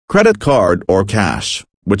credit card or cash,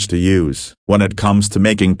 which to use. When it comes to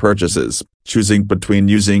making purchases, choosing between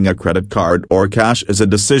using a credit card or cash is a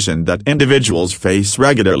decision that individuals face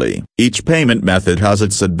regularly. Each payment method has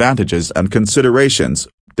its advantages and considerations,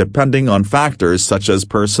 depending on factors such as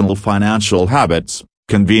personal financial habits,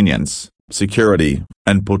 convenience, security,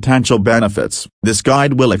 and potential benefits. This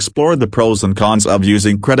guide will explore the pros and cons of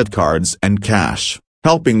using credit cards and cash,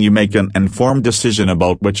 helping you make an informed decision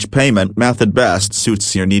about which payment method best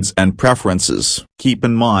suits your needs and preferences. Keep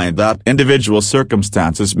in mind that individual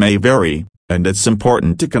circumstances may vary, and it's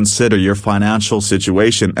important to consider your financial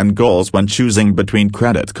situation and goals when choosing between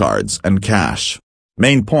credit cards and cash.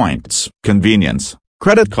 Main points. Convenience.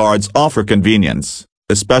 Credit cards offer convenience,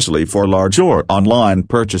 especially for large or online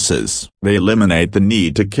purchases. They eliminate the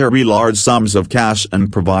need to carry large sums of cash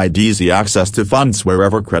and provide easy access to funds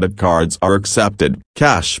wherever credit cards are accepted.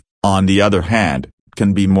 Cash, on the other hand,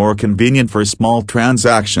 can be more convenient for small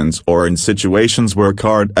transactions or in situations where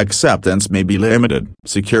card acceptance may be limited.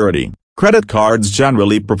 Security. Credit cards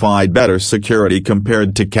generally provide better security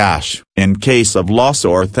compared to cash. In case of loss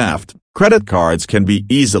or theft, credit cards can be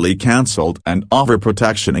easily cancelled and offer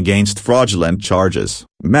protection against fraudulent charges.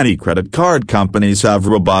 Many credit card companies have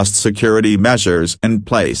robust security measures in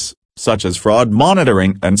place, such as fraud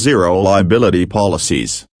monitoring and zero liability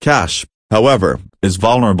policies. Cash, however, is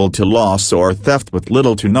vulnerable to loss or theft with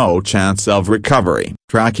little to no chance of recovery.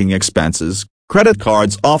 Tracking expenses. Credit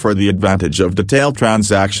cards offer the advantage of detailed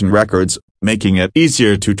transaction records, making it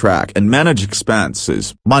easier to track and manage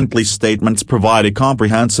expenses. Monthly statements provide a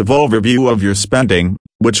comprehensive overview of your spending,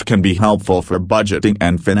 which can be helpful for budgeting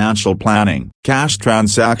and financial planning. Cash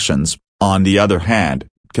transactions, on the other hand,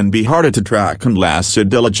 can be harder to track unless you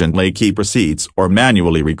diligently keep receipts or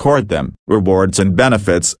manually record them. Rewards and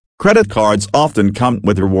benefits. Credit cards often come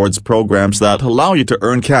with rewards programs that allow you to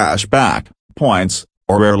earn cash back, points,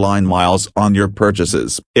 or airline miles on your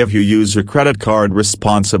purchases. If you use your credit card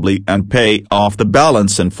responsibly and pay off the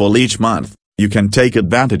balance in full each month, you can take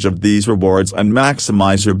advantage of these rewards and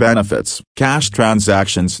maximize your benefits. Cash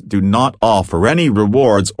transactions do not offer any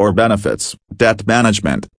rewards or benefits. Debt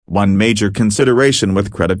management. One major consideration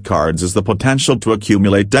with credit cards is the potential to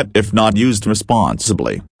accumulate debt if not used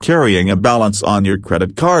responsibly. Carrying a balance on your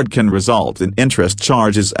credit card can result in interest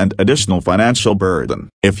charges and additional financial burden.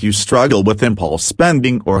 If you struggle with impulse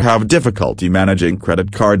spending or have difficulty managing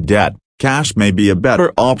credit card debt, cash may be a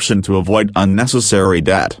better option to avoid unnecessary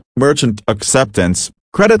debt. Merchant acceptance.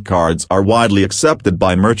 Credit cards are widely accepted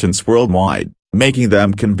by merchants worldwide, making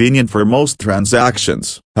them convenient for most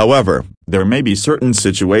transactions. However, there may be certain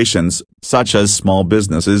situations, such as small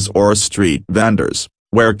businesses or street vendors,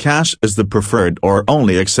 where cash is the preferred or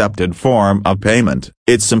only accepted form of payment.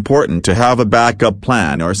 It's important to have a backup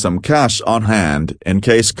plan or some cash on hand in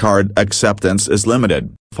case card acceptance is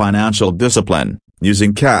limited. Financial discipline.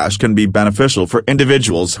 Using cash can be beneficial for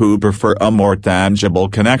individuals who prefer a more tangible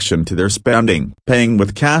connection to their spending. Paying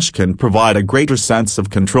with cash can provide a greater sense of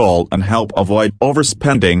control and help avoid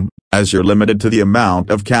overspending, as you're limited to the amount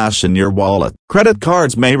of cash in your wallet. Credit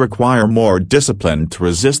cards may require more discipline to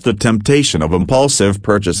resist the temptation of impulsive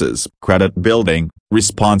purchases. Credit building.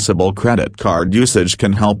 Responsible credit card usage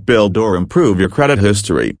can help build or improve your credit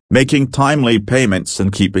history. Making timely payments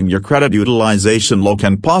and keeping your credit utilization low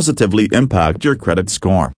can positively impact your credit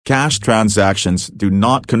score. Cash transactions do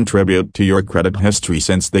not contribute to your credit history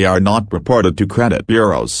since they are not reported to credit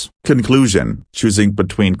bureaus. Conclusion. Choosing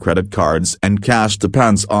between credit cards and cash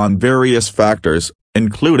depends on various factors,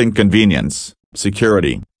 including convenience,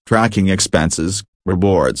 security, tracking expenses,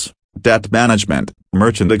 rewards, debt management,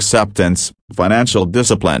 merchant acceptance, financial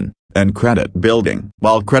discipline, and credit building.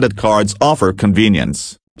 While credit cards offer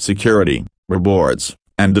convenience, security, rewards,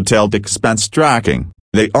 and detailed expense tracking,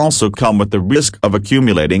 they also come with the risk of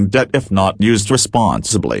accumulating debt if not used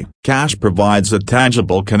responsibly. Cash provides a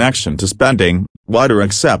tangible connection to spending, wider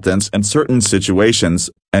acceptance in certain situations,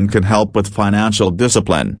 and can help with financial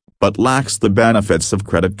discipline, but lacks the benefits of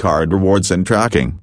credit card rewards and tracking.